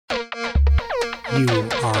You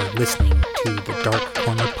are listening to the Dark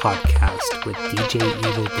Corner Podcast with DJ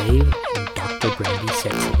Evil Dave and Dr. Brandy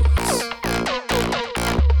Sexy Voice.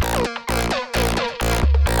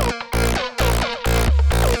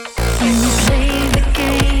 When you play the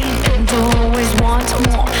game and always want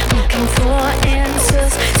more, looking for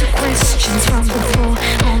answers to questions from before,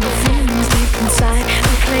 all the feelings deep inside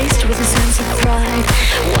replaced with a sense of pride,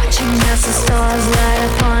 watching as the stars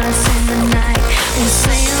light upon us in the night. We'll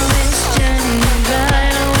sail this journey and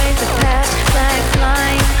ride away the past, like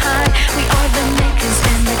flying high. We are the makers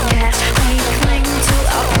and the cast. We cling to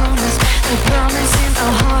our promise, the promise in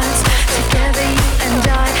our hearts. Together you and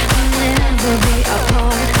I will never be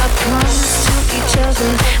apart. Our promise to each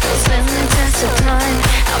other will stand the test of time.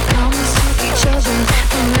 Our promise to each other,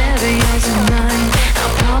 forever yours and mine.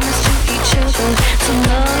 Our promise to each other, to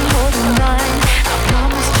love, hold and bind. Our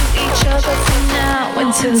promise to each other from now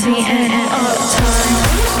until the end of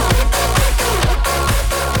time.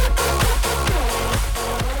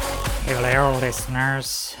 Hello,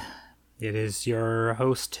 listeners. It is your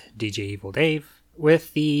host, DJ Evil Dave,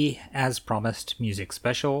 with the As Promised music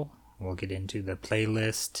special. We'll get into the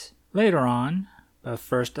playlist later on, but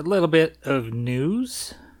first a little bit of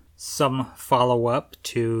news. Some follow-up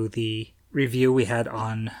to the review we had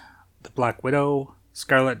on The Black Widow.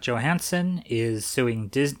 Scarlett Johansson is suing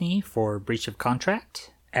Disney for breach of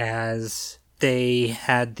contract, as they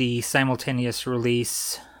had the simultaneous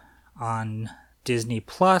release on Disney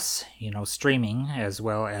Plus, streaming, as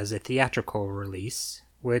well as a theatrical release,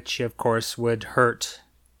 which of course would hurt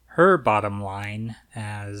her bottom line,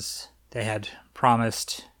 as they had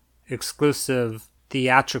promised exclusive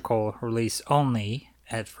theatrical release only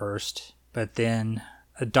at first, but then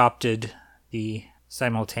adopted the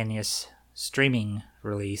simultaneous streaming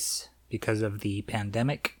release because of the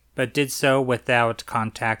pandemic, but did so without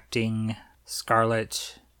contacting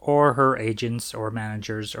Scarlett or her agents or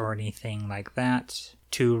managers or anything like that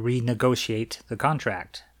to renegotiate the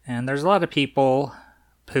contract. And there's a lot of people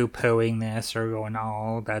poo-pooing this or going,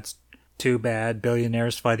 oh, that's too bad,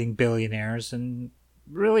 billionaires fighting billionaires. And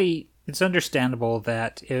really, it's understandable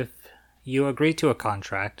that if you agree to a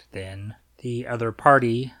contract, then the other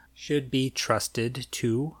party should be trusted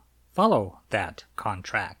to follow that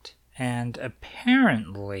contract. And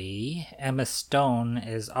apparently, Emma Stone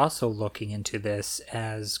is also looking into this,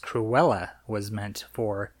 as Cruella was meant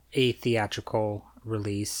for a theatrical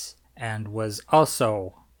release and was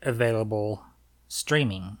also available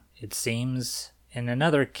streaming. It seems in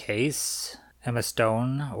another case, Emma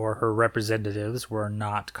Stone or her representatives were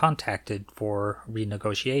not contacted for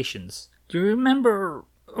renegotiations. Do you remember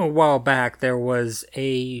a while back there was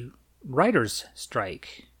a writer's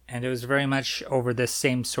strike? And it was very much over this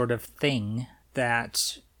same sort of thing,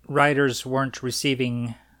 that writers weren't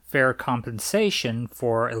receiving fair compensation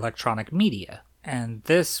for electronic media. And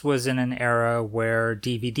this was in an era where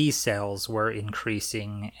DVD sales were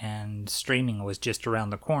increasing and streaming was just around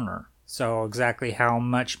the corner. So exactly how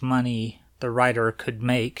much money the writer could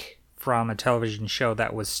make from a television show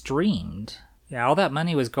that was streamed, all that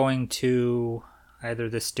money was going to either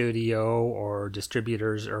the studio or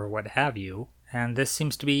distributors or what have you. And this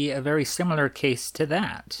seems to be a very similar case to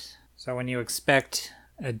that. So when you expect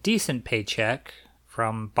a decent paycheck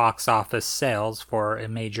from box office sales for a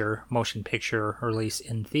major motion picture release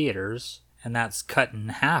in theaters, and that's cut in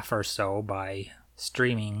half or so by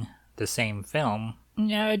streaming the same film,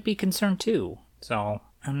 I'd be concerned too. So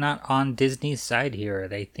I'm not on Disney's side here.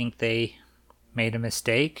 They think they made a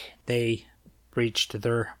mistake. They breached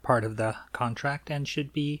their part of the contract and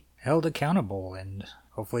should be held accountable, and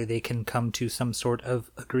hopefully they can come to some sort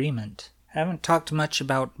of agreement. I haven't talked much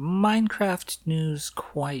about Minecraft news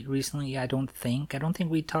quite recently, I don't think. I don't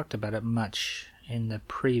think we talked about it much in the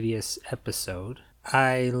previous episode.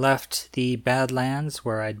 I left the Badlands,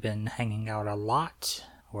 where I'd been hanging out a lot,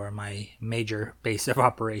 where my major base of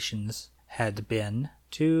operations had been,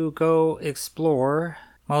 to go explore,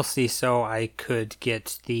 mostly so I could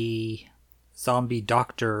get the Zombie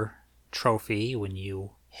Doctor trophy when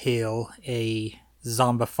you hail a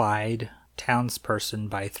zombified townsperson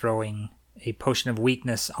by throwing a potion of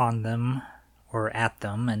weakness on them or at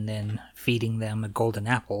them and then feeding them a golden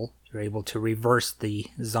apple. You're able to reverse the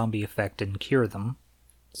zombie effect and cure them.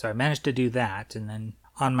 So I managed to do that, and then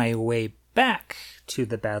on my way back to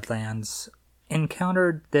the Badlands,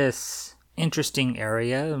 encountered this interesting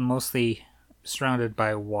area, mostly surrounded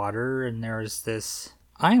by water, and there's this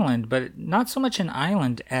island, but not so much an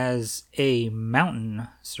island as a mountain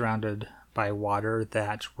surrounded by water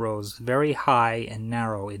that rose very high and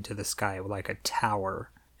narrow into the sky like a tower.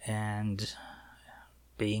 And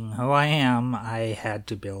being who I am, I had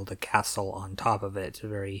to build a castle on top of it, a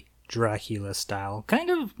very Dracula style. Kind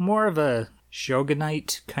of more of a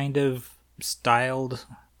shogunite kind of styled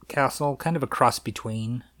castle, kind of a cross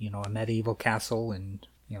between, a medieval castle and,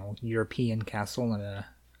 European castle and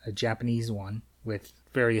a Japanese one with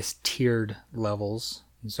various tiered levels.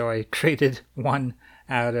 And so I created one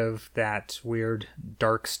out of that weird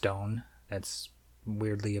dark stone that's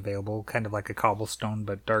weirdly available, kind of like a cobblestone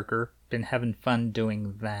but darker. Been having fun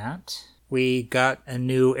doing that. We got a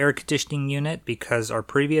new air conditioning unit because our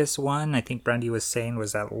previous one, I think Brandy was saying,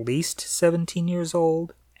 was at least 17 years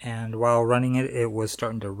old. And while running it, it was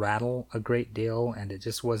starting to rattle a great deal, and it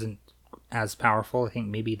just wasn't as powerful. I think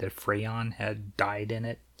maybe the Freon had died in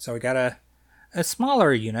it. So we got a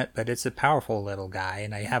smaller unit, but it's a powerful little guy,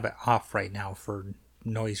 and I have it off right now for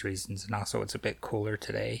noise reasons, and also it's a bit cooler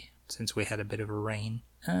today since we had a bit of a rain.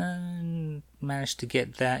 And managed to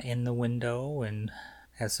get that in the window and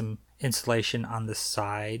has some insulation on the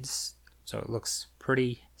sides, so it looks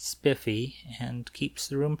pretty spiffy and keeps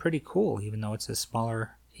the room pretty cool, even though it's a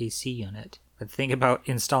smaller AC unit. But the thing about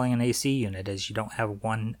installing an AC unit is you don't have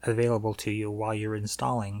one available to you while you're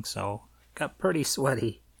installing, so got pretty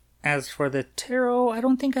sweaty. As for the tarot, I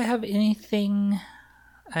don't think I have anything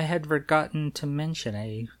I had forgotten to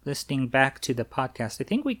mention. Listening back to the podcast, I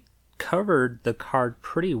think we covered the card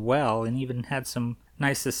pretty well and even had some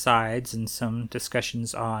nice asides and some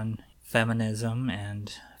discussions on feminism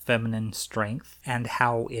and feminine strength and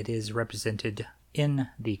how it is represented in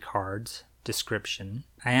the card's description.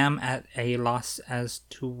 I am at a loss as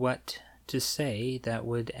to what to say that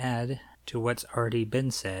would add to what's already been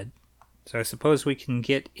said. So I suppose we can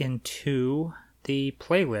get into the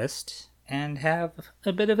playlist and have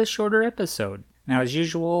a bit of a shorter episode. Now, as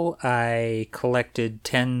usual, I collected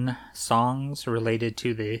 10 songs related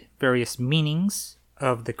to the various meanings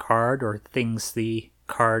of the card or things the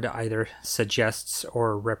card either suggests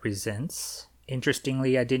or represents.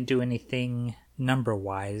 Interestingly, I didn't do anything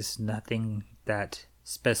number-wise, nothing that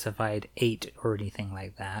specified 8 or anything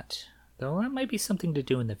like that, though that might be something to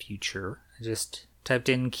do in the future. I just typed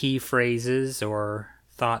in key phrases or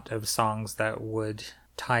thought of songs that would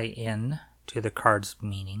tie in to the card's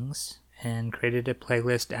meanings and created a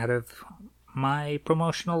playlist out of my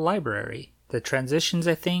promotional library. The transitions,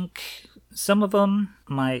 I think, some of them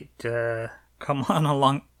might come on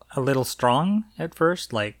along a little strong at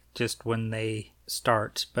first, like just when they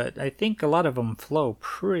start, but I think a lot of them flow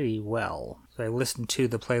pretty well. So I listened to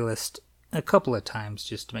the playlist a couple of times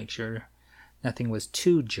just to make sure nothing was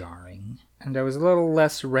too jarring. And I was a little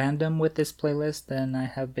less random with this playlist than I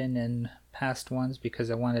have been in past ones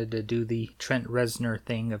because I wanted to do the Trent Reznor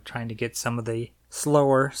thing of trying to get some of the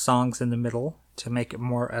slower songs in the middle to make it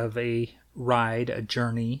more of a ride, a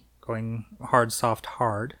journey, going hard, soft,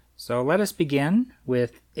 hard. So let us begin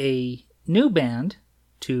with a new band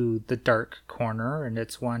to the Dark Corner, and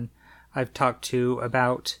it's one I've talked to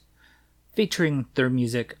about featuring their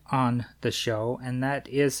music on the show, and that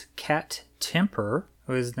is Cat Temper,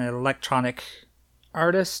 who is an electronic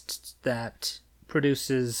artist that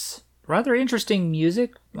produces rather interesting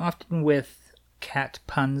music, often with cat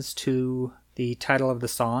puns to the title of the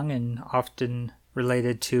song and often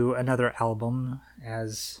related to another album,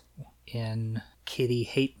 as in Kitty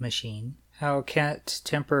Hate Machine. How Cat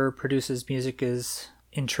Temper produces music is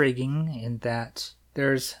intriguing in that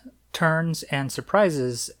there's turns and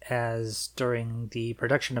surprises as during the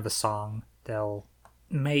production of a song they'll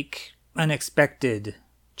make unexpected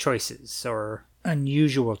choices or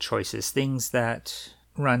unusual choices, things that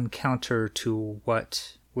run counter to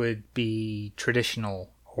what would be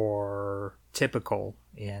traditional or typical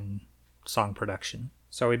in song production.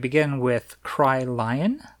 So we begin with Cry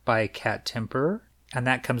Lion by Cat Temper, and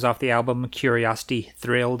that comes off the album Curiosity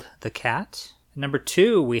Thrilled the Cat. Number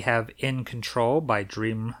 2, we have In Control by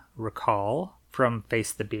Dream Recall from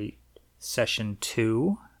Face the Beat Session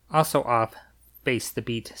 2. Also off Face the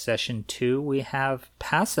Beat Session 2, we have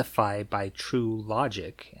Pacify by True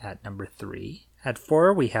Logic at number 3. At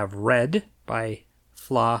 4, we have Red by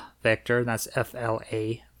Fla Vector, that's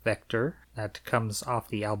F-L-A Vector. That comes off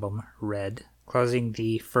the album Red. Closing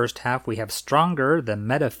the first half, we have Stronger, the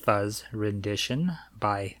Metafuzz rendition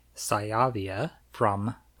by Sayavia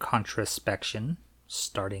from Contraspection.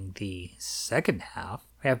 Starting the second half,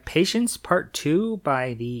 we have Patience Part 2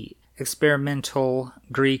 by the experimental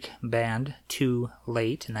Greek band Too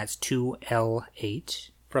Late, and that's 2L8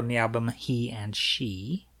 from the album He and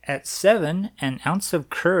She. At 7, An Ounce of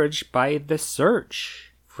Courage by The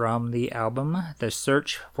Search from the album The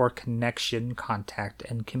Search for Connection, Contact,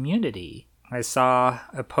 and Community. I saw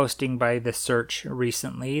a posting by The Search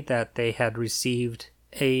recently that they had received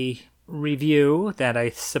a review that I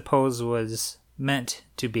suppose was meant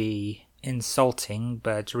to be insulting,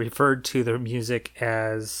 but referred to their music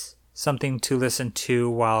as something to listen to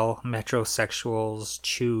while metrosexuals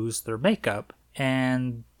choose their makeup.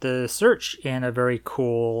 And the Search, in a very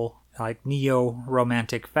cool, like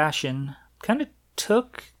neo-romantic fashion, kind of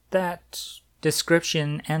took that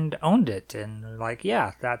description and owned it. And like,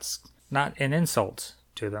 yeah, that's not an insult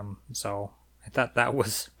to them. So I thought that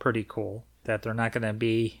was pretty cool, that they're not going to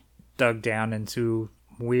be dug down into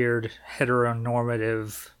weird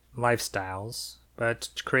heteronormative lifestyles, but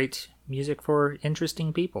create music for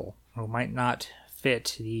interesting people who might not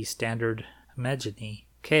fit the standard misogyny.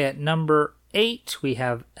 Okay, at number 8, we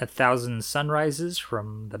have 1,000 Sunrises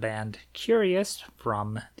from the band Curious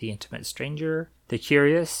from The Intimate Stranger. The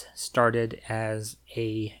Curious started as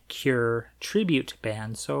a Cure tribute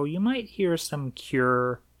band, so you might hear some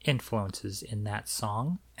Cure influences in that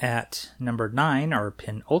song. At number 9, our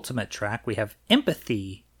penultimate track, we have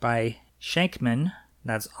Empathy by Shankman.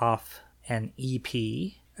 That's off an EP.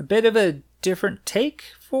 A bit of a different take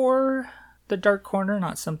for the Dark Corner,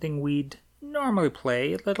 not something we'd normally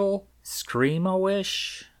play. A little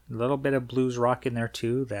screamo-ish, a little bit of blues rock in there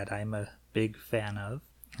too that I'm a big fan of.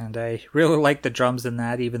 And I really like the drums in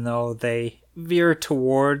that, even though they veer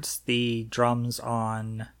towards the drums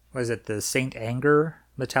on, the Saint Anger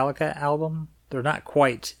Metallica album. They're not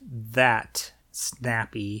quite that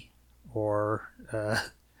snappy or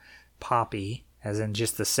poppy, as in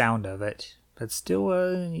just the sound of it. But still,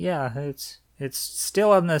 it's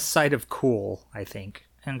still on the side of cool, I think.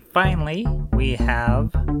 And finally, we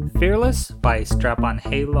have Fearless by Strap-on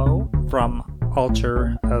Halo from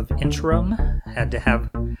Altar of Interim. Had to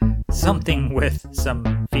have something with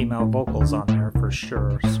some female vocals on there for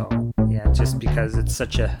sure. So yeah, just because it's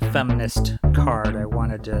such a feminist card, I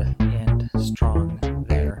wanted to end strong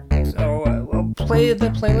there. So we'll play the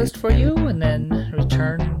playlist for you and then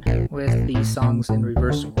return with the songs in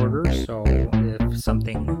reverse order. So if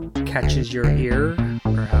something catches your ear,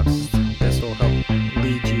 perhaps this will help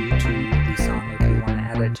lead you to the song if you want to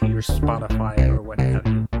add it to your Spotify or what have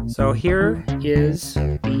you. So here is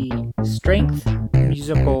the Strength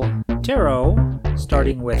musical tarot,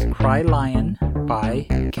 starting with Cry Lion by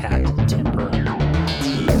Cat Timber.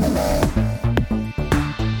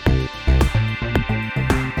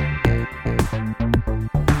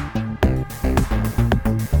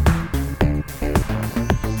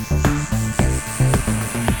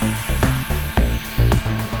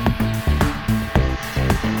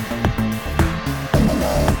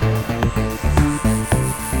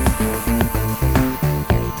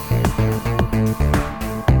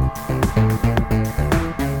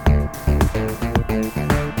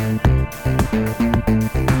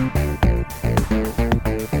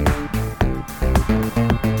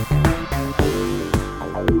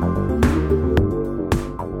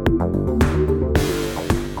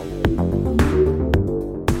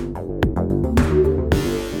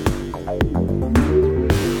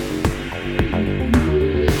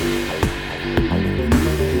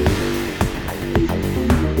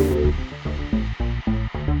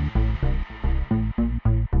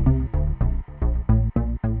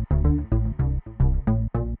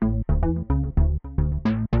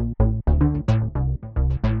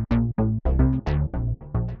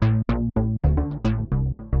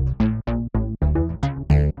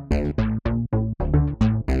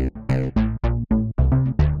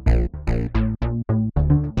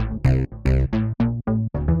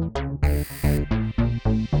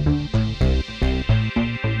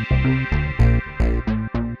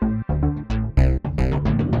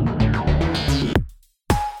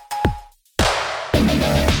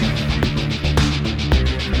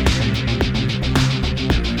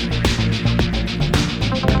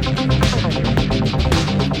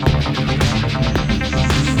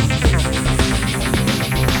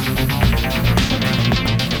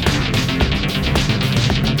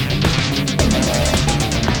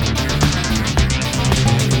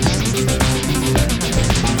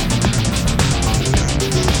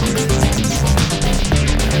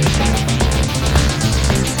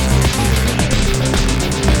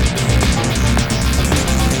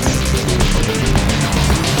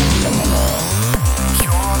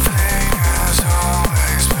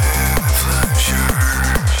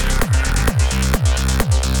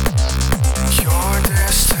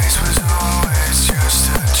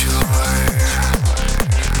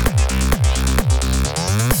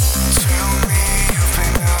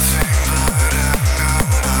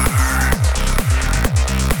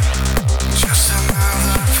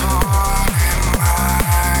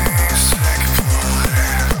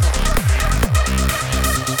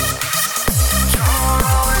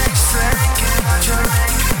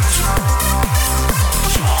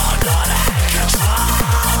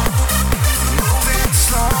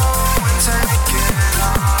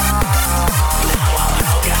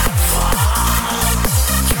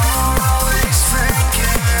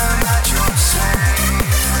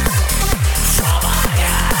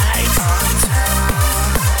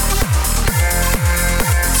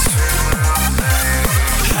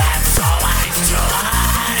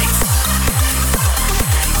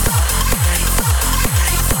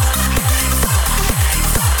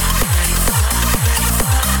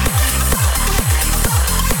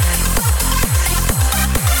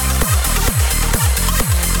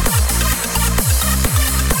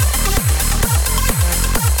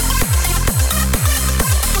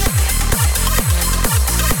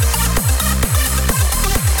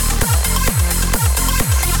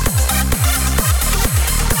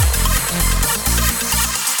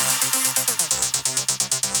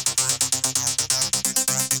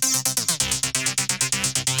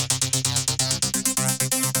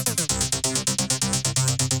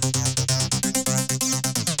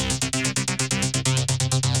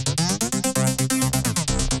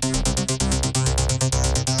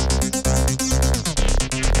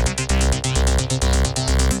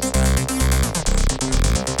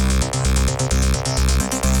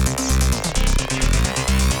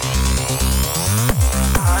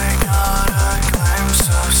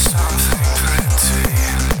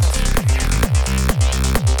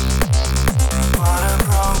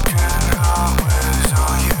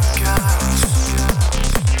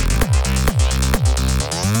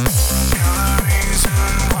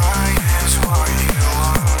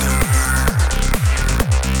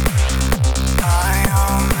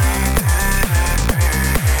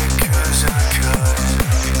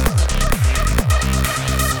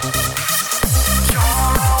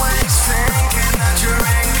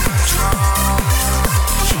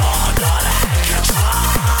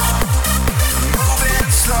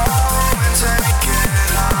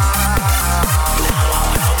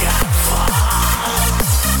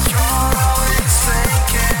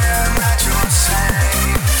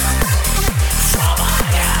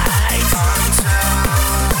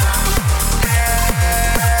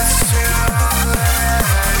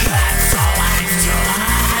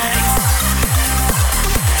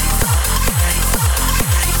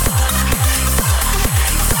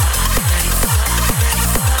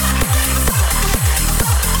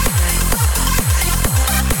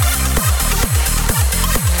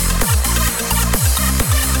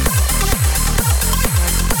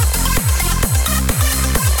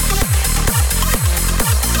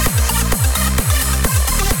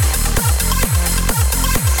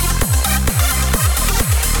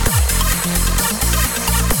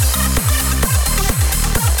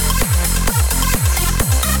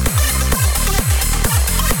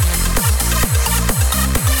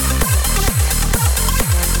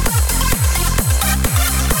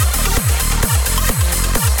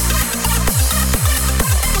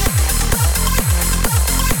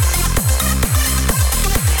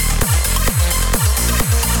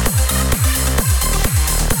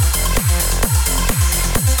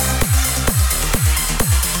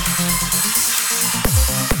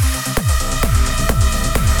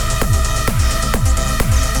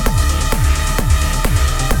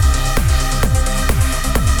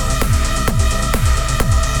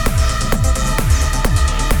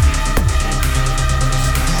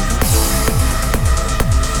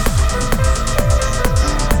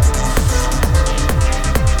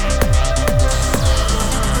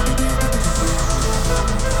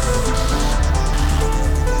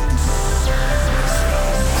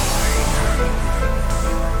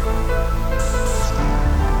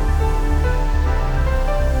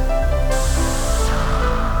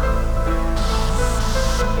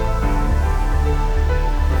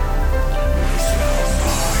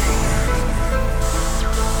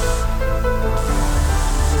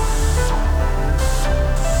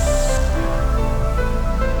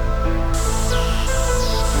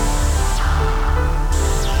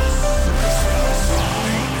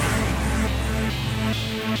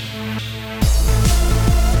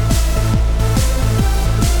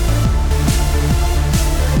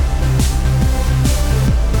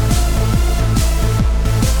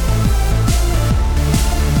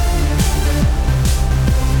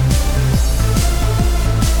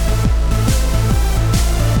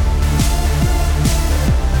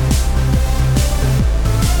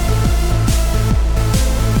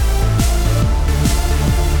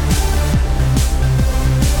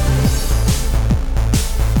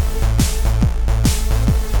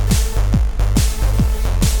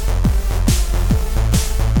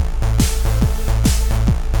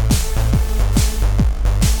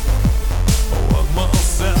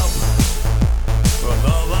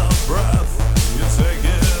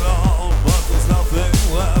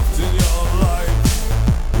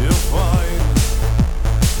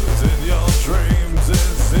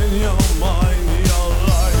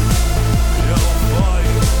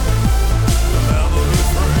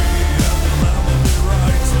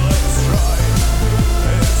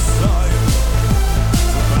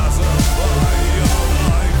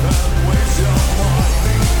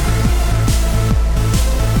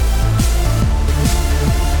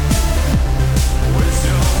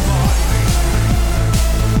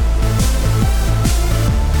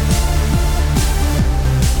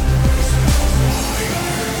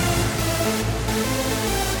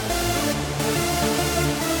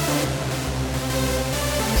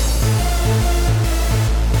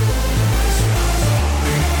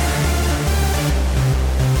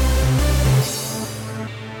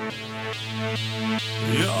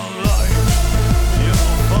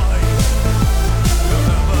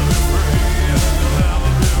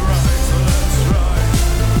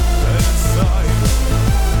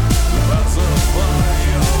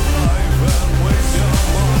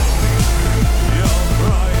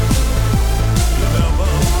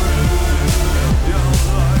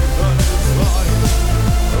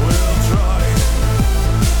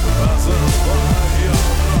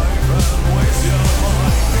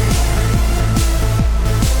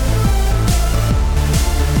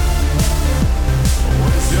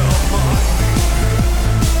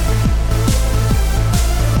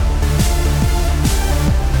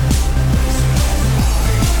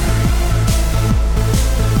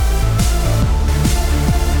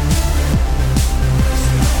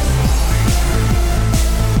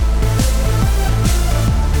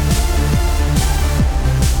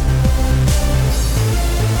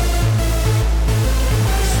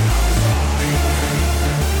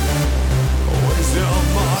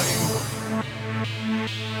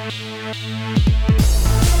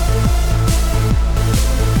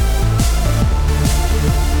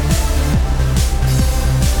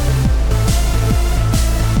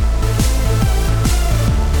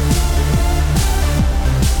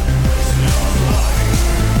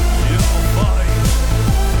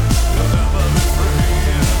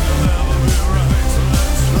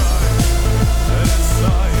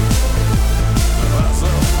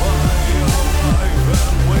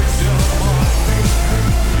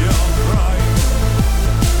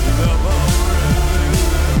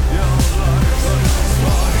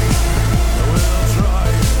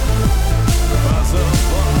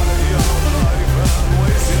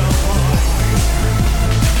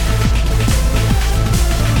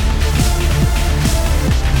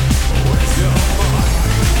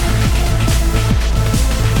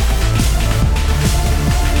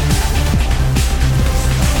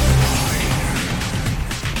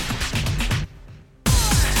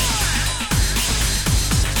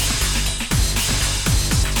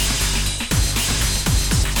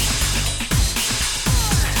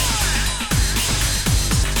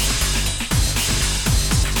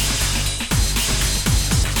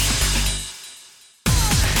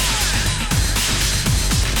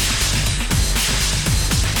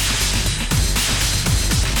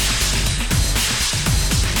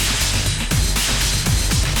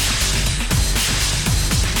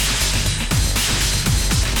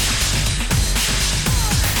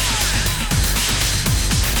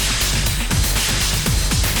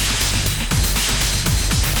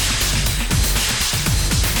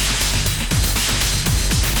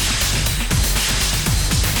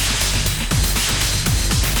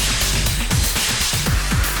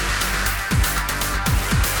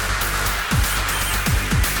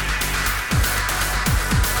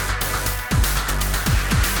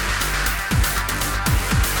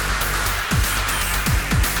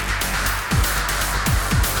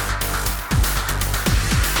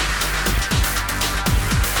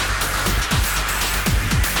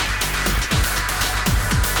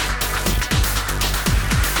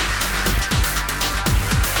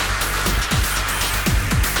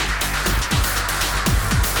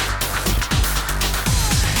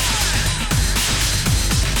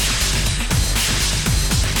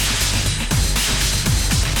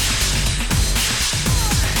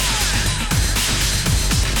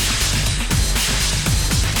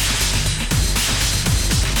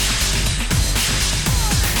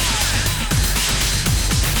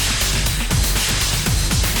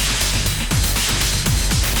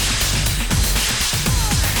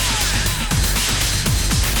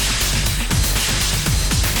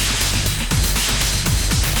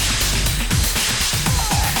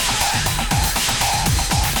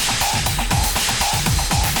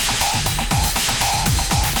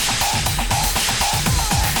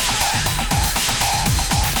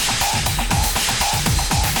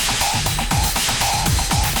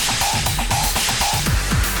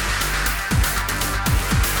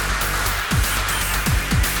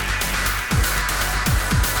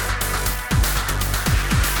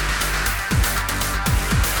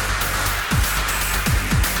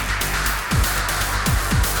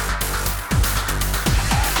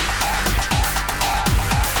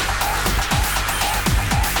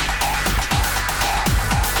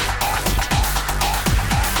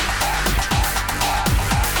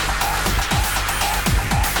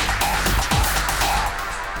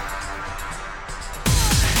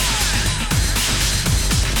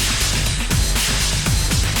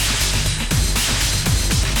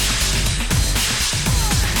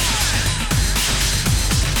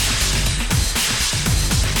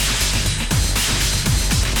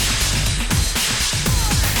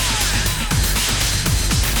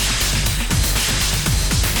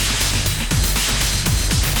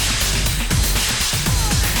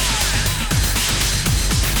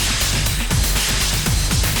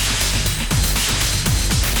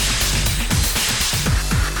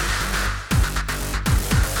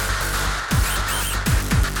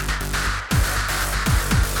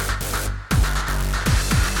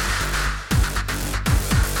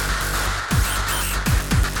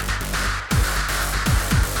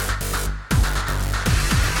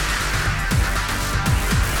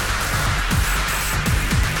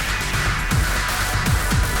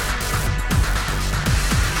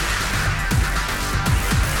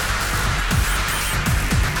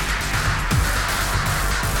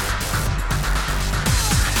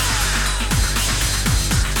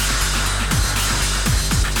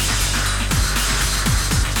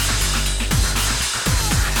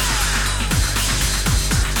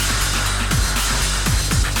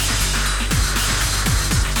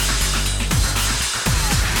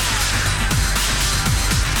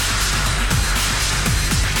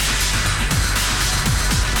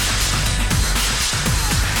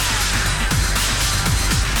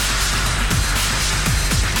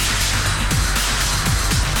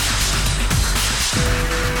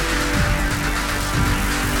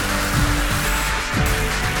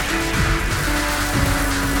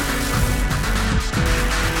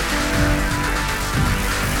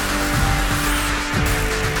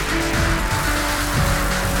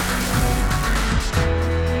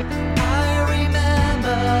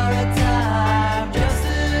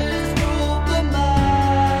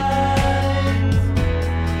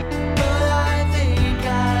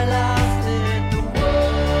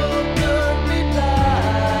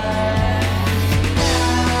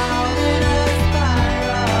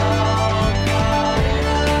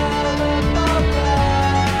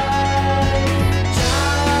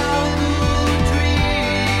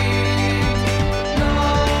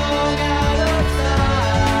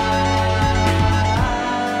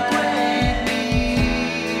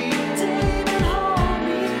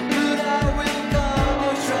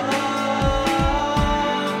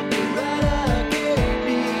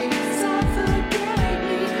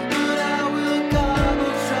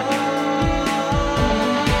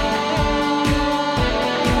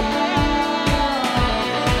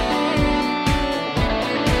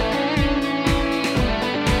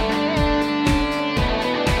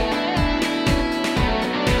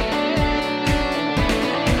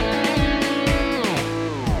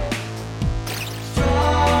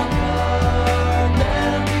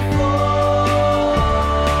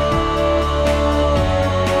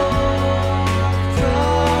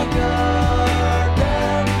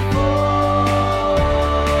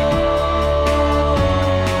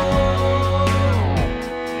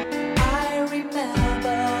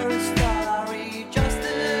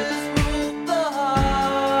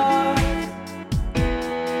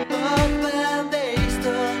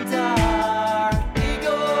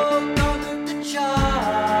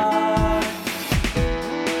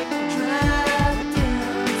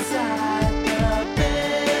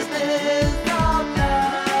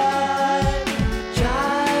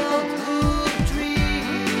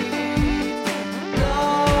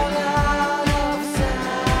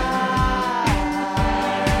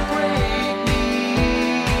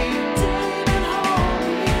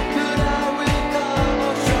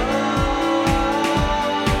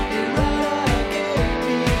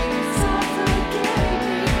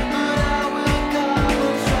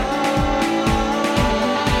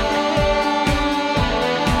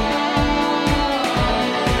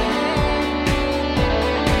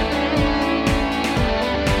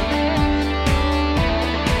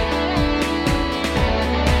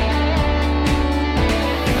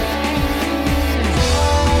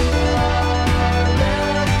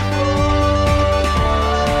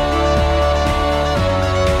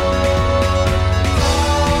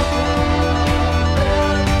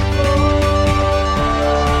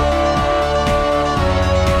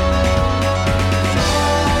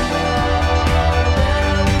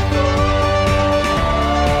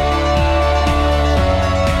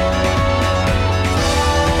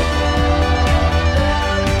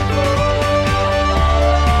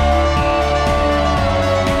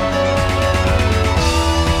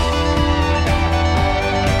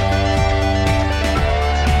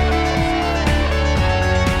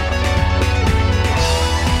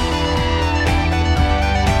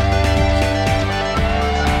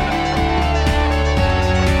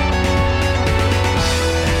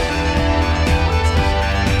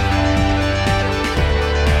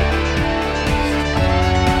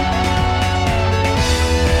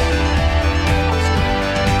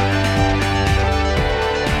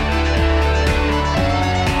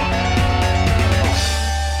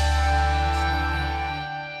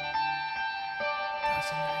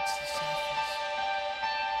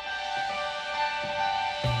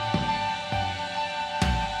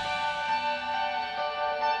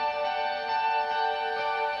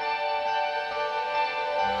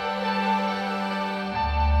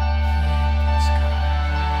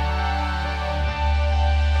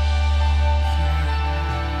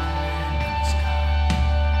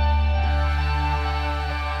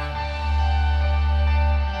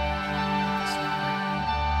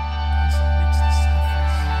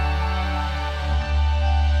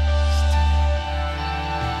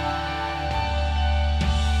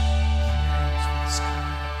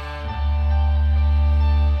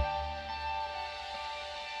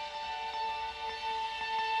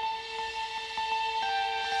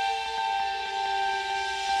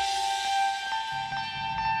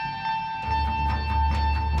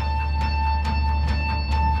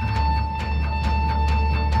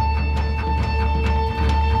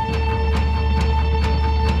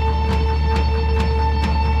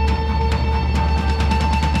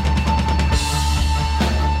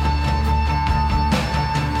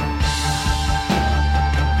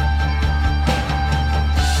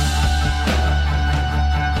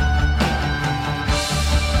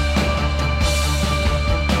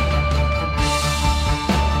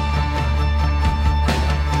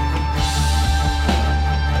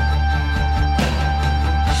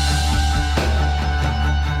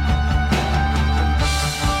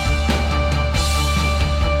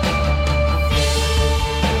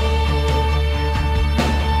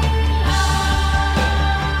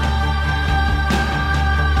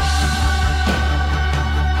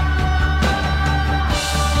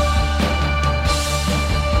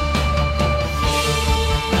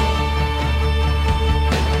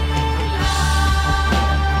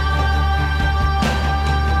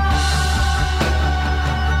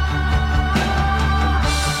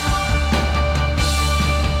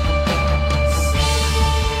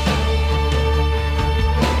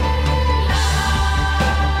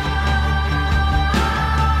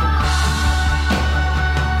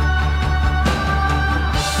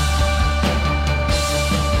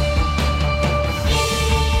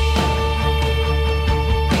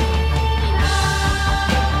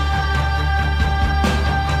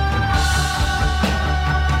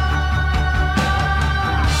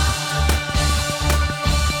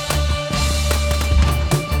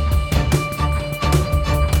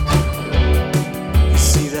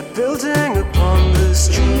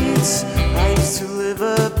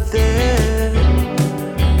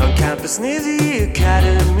 was near the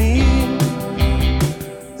academy.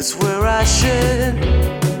 That's where I shared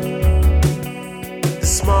the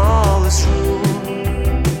smallest room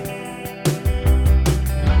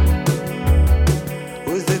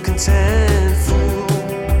with a content fool.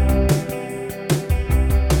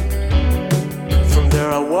 From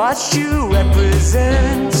there I watched you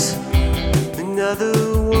represent another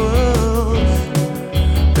world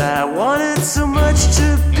that I wanted so much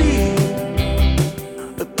to be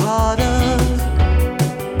a part of.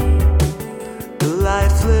 The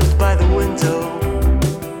life lived by the window.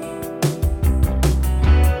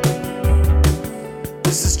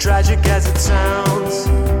 This is tragic as it sounds.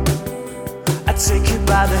 I take you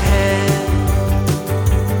by the hand.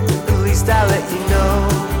 At least I'll let you know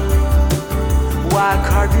why I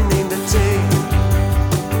carved your name that day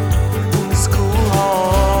in the school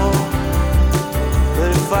hall.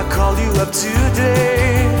 But if I called you up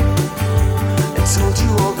today and told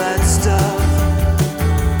you all that stuff,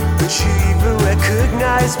 would you even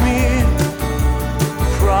recognize me?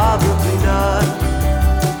 Probably not.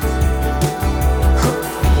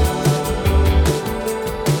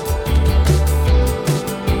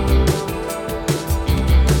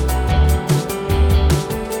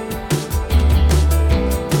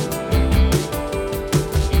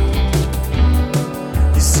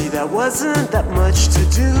 Wasn't that much to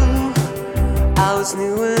do. I was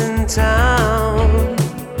new in town,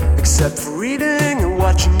 except for reading and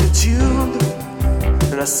watching YouTube.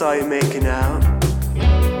 And I saw you making out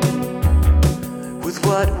with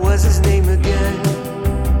what was his name again?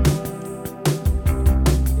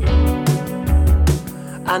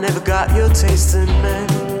 I never got your taste in men.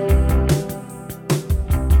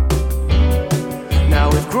 Now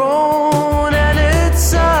we've grown and it's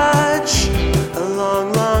such a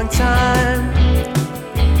long, long time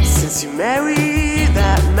since you married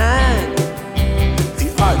that man, the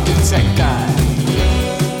architect guy.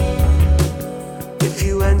 If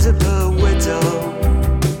you end up a widow,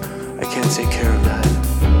 I can't take care of that.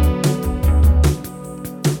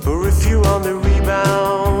 Or if you're on the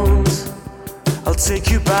rebound, I'll take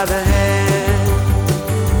you by the hand.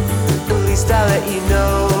 At least I'll let you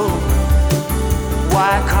know why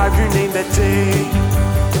I carved your name that day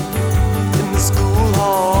in the school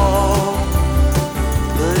hall.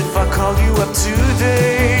 But if I called you up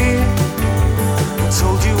today and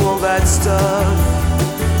told you all that stuff,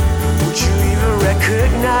 would you even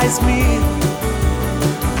recognize me?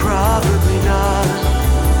 Probably not.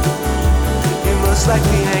 You most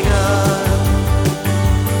likely hang up.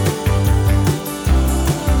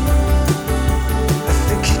 I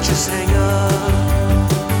think you just hang up.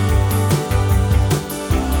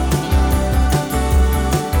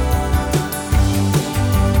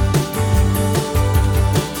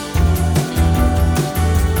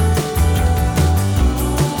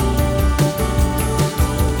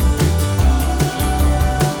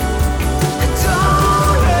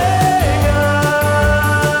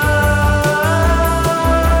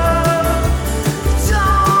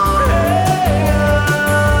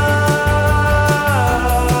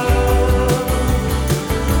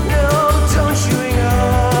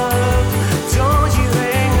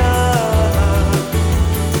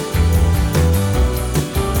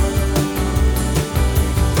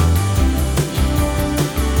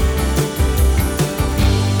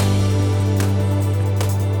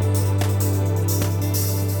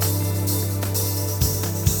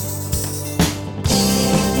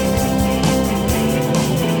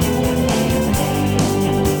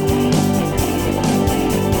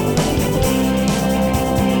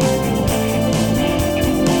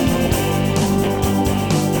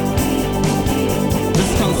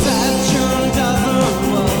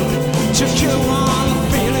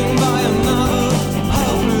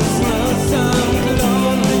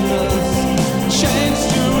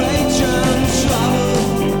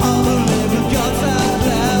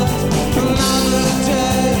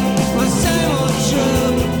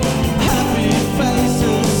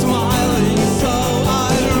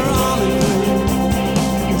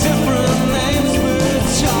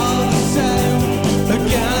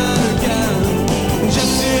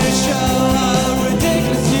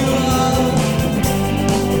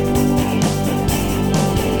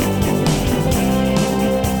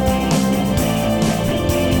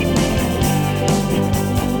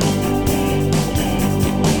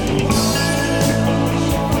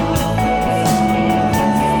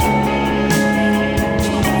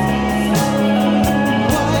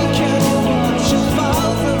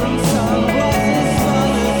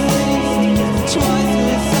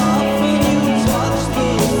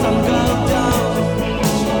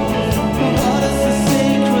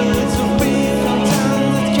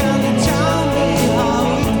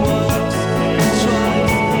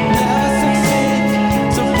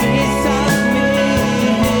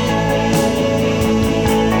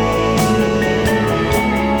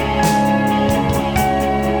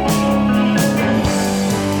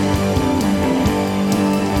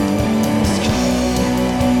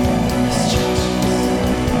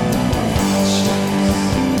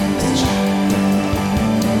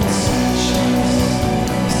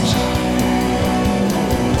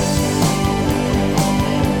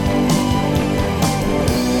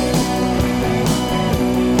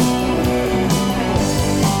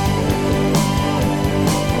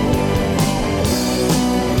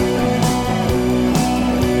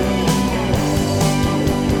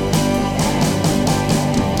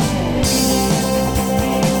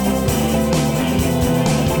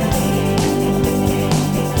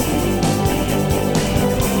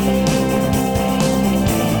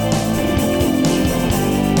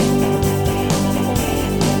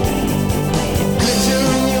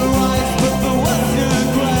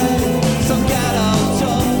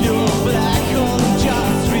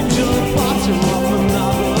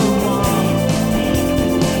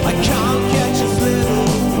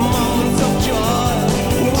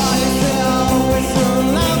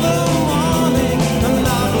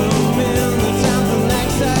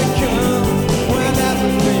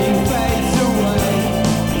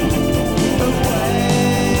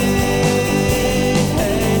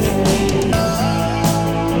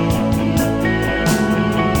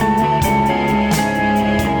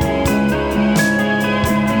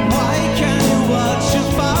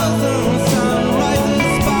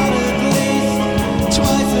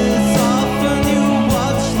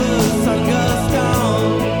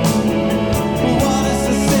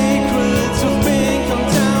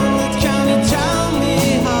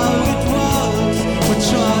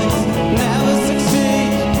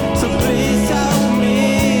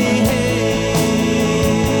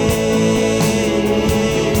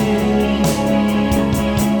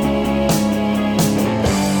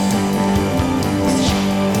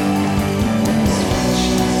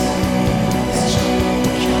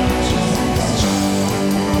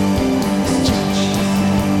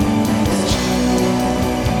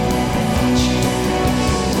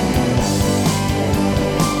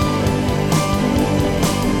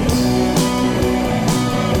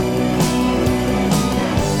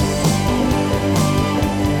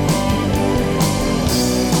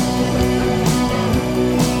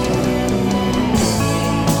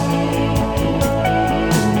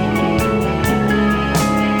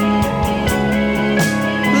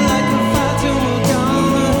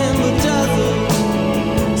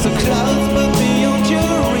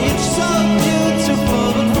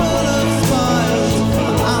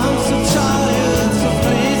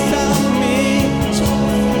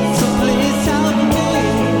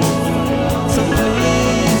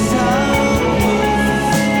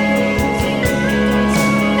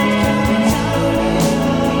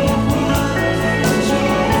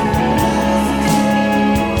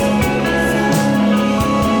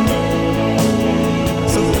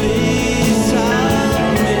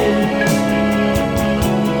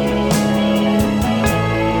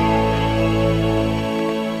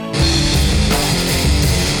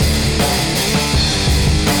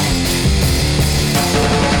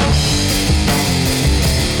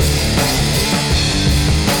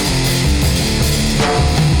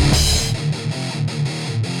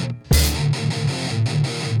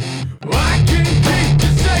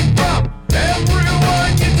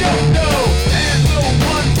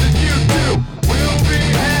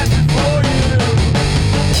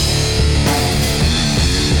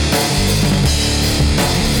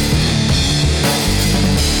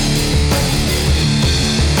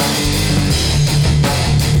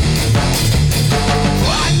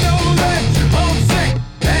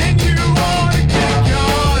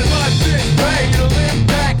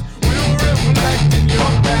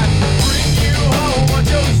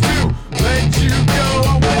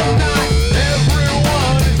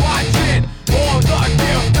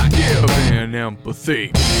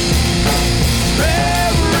 empathy.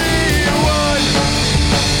 Everyone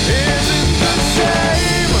isn't the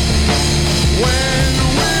same. When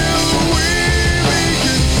will we be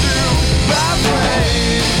consumed by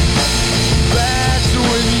pain? That's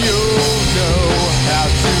when you'll know how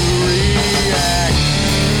to react.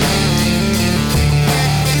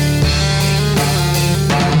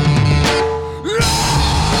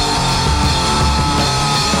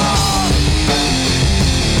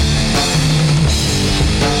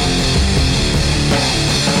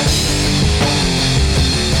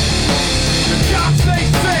 The cops they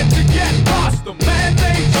sent to get past the man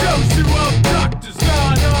they chose to abduct is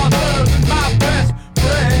none other than my best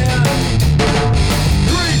friend.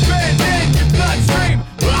 Creeping in your bloodstream,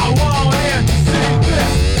 I want him to see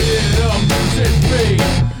this. It amuses me.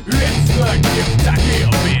 It's the gift I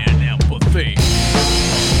give in empathy.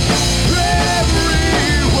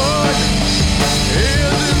 Everyone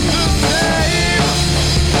isn't the same.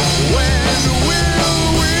 When will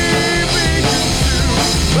we be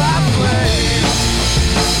consumed by flame?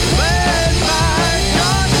 Let my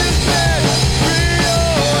consciousness be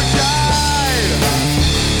your guide.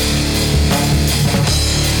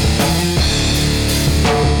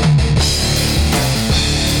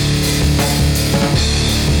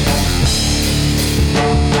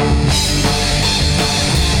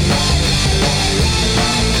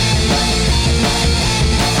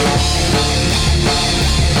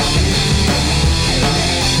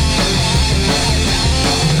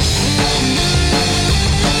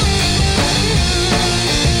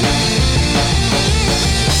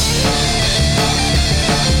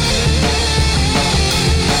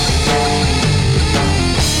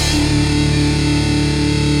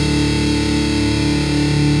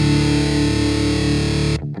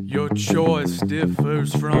 Your choice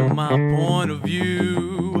differs from my point of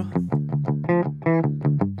view.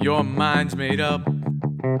 Your mind's made up,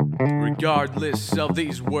 regardless of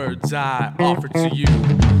these words I offer to you.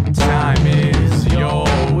 Time is your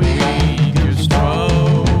weakest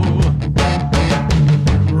foe.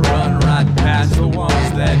 Run right past the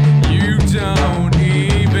ones that you don't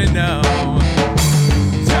even know.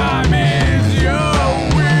 Time is your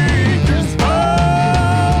weakest foe.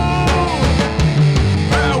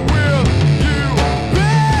 How will you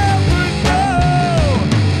ever know?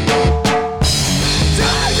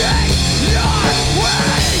 Time is your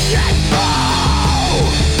weakest foe.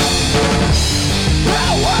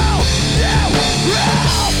 How will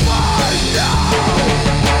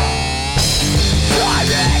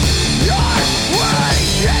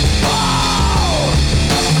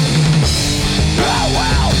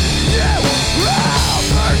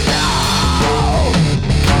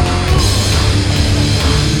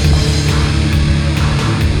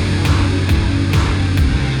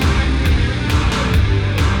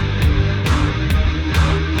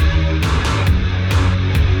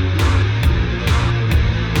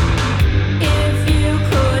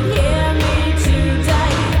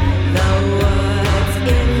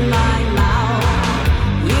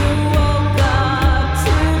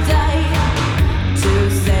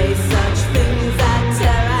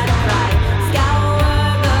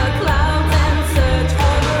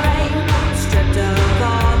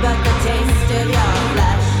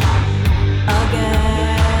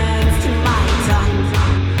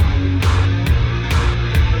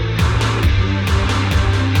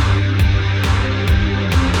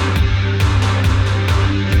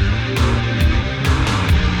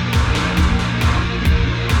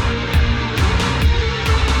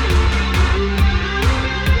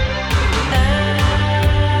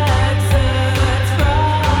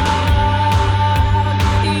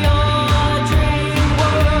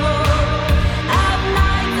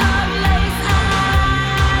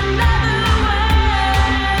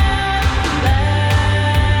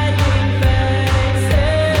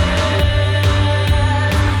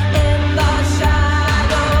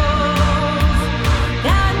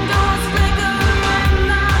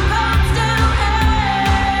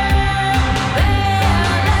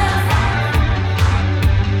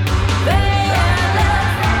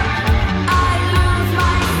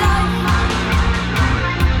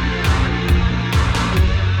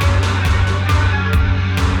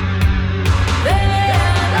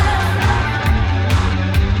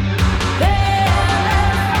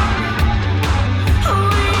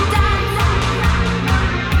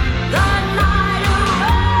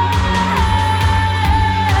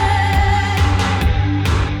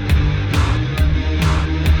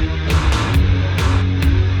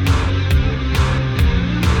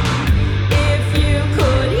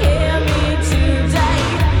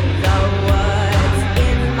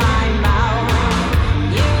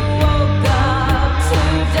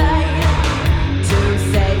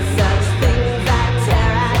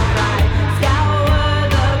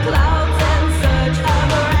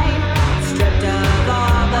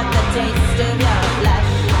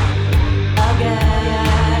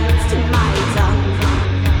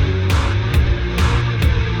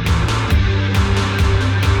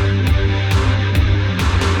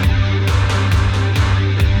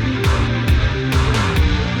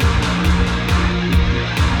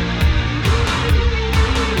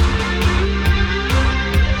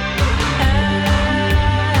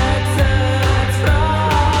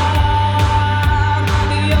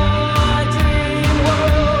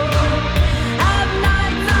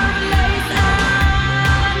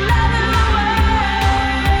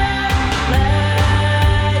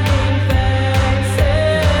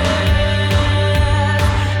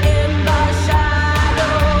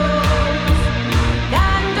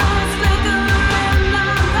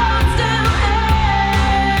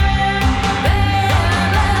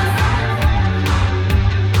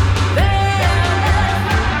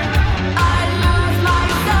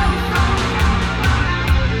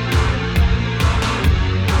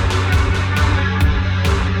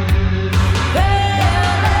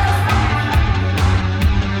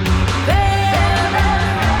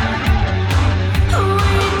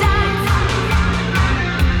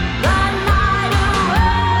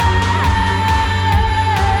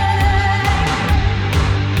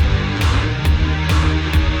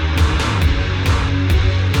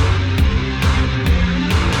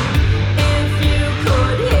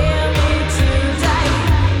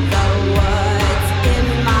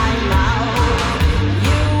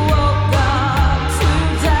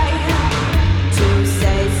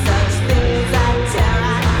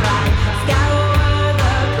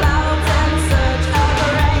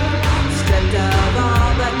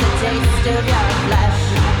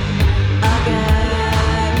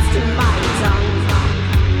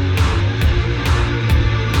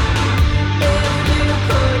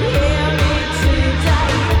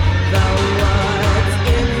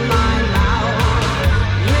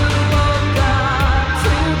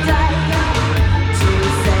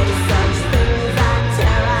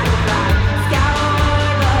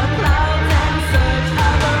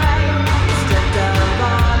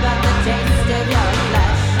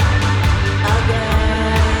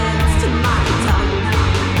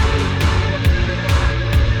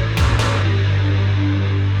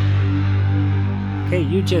Okay,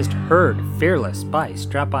 you just heard Fearless by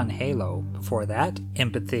Strap on Halo. Before that,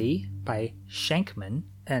 Empathy by Shankman.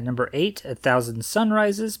 At number 8, 1,000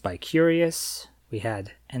 Sunrises by Curious. We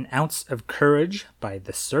had An Ounce of Courage by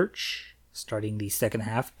The Search. Starting the second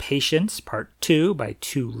half, Patience Part 2 by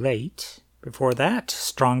Too Late. Before that,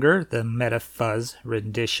 Stronger, the Metafuzz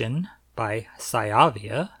rendition by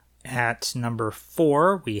Syavia. At number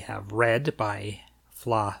 4, we have Red by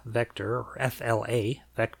Fla Vector, or F-L-A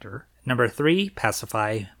Vector. Number 3,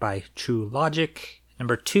 Pacify by True Logic.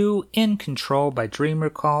 Number 2, In Control by Dream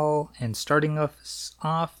Recall. And starting us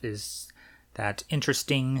off is that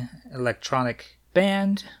interesting electronic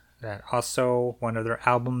band that also, one of their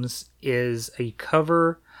albums is a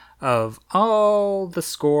cover of all the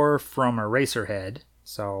score from Eraserhead.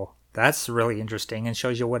 So that's really interesting and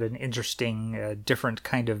shows you what an interesting, different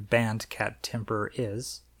kind of band Cat Temper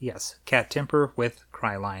is. Yes, Cat Temper with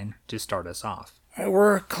Cryline to start us off.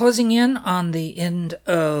 We're closing in on the end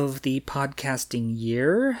of the podcasting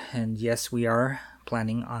year, and yes, we are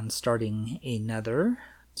planning on starting another.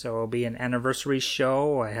 So it'll be an anniversary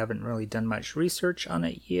show. I haven't really done much research on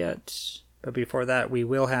it yet, but before that, we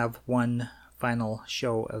will have one final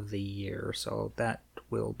show of the year, so that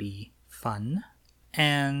will be fun.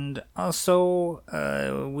 And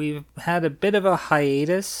also, we've had a bit of a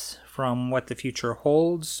hiatus from What the Future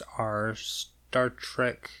Holds, our Star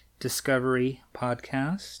Trek Discovery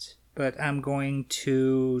podcast, but I'm going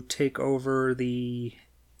to take over the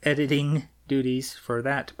editing duties for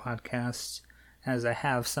that podcast as I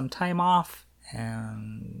have some time off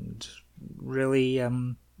and really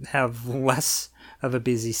have less of a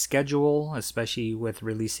busy schedule, especially with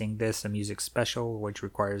releasing this, a music special, which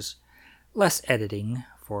requires less editing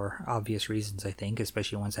for obvious reasons, I think,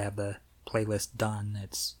 especially once I have the playlist done.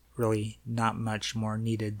 It's really not much more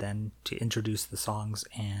needed than to introduce the songs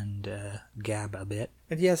and gab a bit.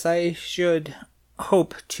 But yes, I should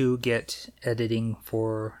hope to get editing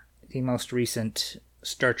for the most recent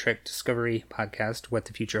Star Trek Discovery podcast, What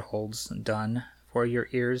the Future Holds, done for your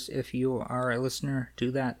ears. If you are a listener,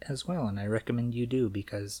 do that as well, and I recommend you do,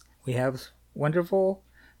 because we have wonderful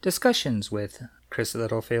discussions with Chris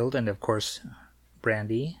Littlefield and, of course,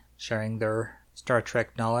 Brandy, sharing their Star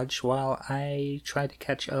Trek knowledge while I try to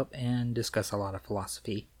catch up and discuss a lot of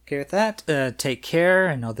philosophy. Okay, with that, take care.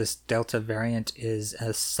 I know this Delta variant is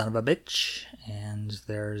a son of a bitch, and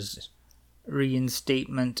there's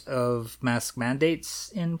reinstatement of mask mandates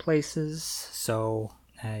in places, so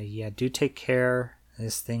do take care.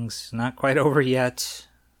 This thing's not quite over yet.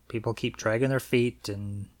 People keep dragging their feet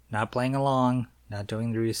and not playing along, not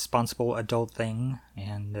doing the responsible adult thing,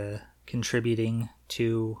 and contributing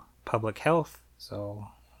to public health. So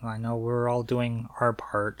I know we're all doing our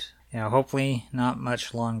part. Hopefully not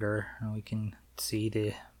much longer. We can see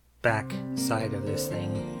the back side of this thing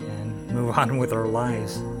and move on with our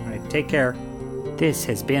lives. All right, take care. This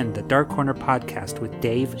has been the Dark Corner Podcast with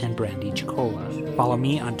Dave and Brandy Chicola. Follow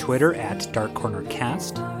me on Twitter at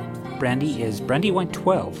DarkCornerCast. Brandy is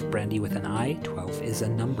Brandy112. Brandy with an I, 12 is a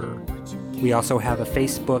number. We also have a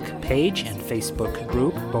Facebook page and Facebook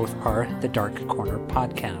group. Both are the Dark Corner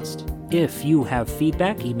Podcast. If you have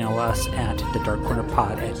feedback, email us at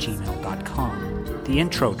thedarkcornerpod@gmail.com. The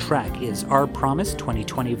intro track is Our Promise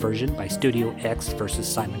 2020 version by Studio X vs.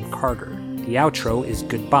 Simon Carter. The outro is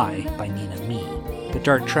Goodbye by Nina Me. The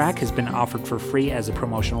Dark track has been offered for free as a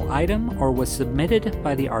promotional item or was submitted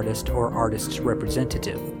by the artist or artist's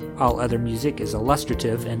representative. All other music is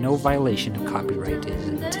illustrative and no violation of copyright is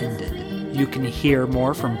intended. You can hear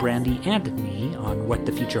more from Brandy and me on What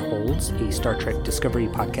the Future Holds, a Star Trek Discovery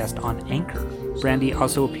podcast on Anchor. Brandy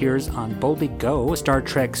also appears on Boldly Go, a Star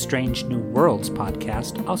Trek Strange New Worlds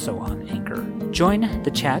podcast, also on Anchor. Join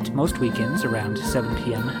the chat most weekends around 7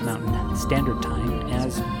 p.m. Mountain Standard Time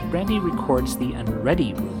as Brandy records the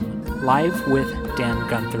Unready Room, live with Dan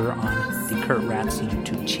Gunther on the Kurt Ratz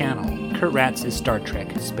YouTube channel. Kurt Ratz is Star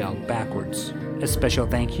Trek spelled backwards. A special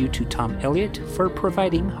thank you to Tom Elliott for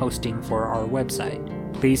providing hosting for our website.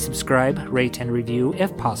 Please subscribe, rate, and review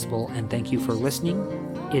if possible, and thank you for listening.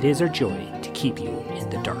 It is our joy to keep you in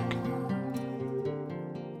the dark.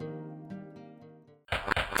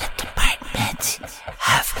 The Department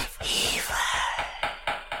of Evil.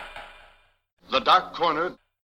 The Dark Corner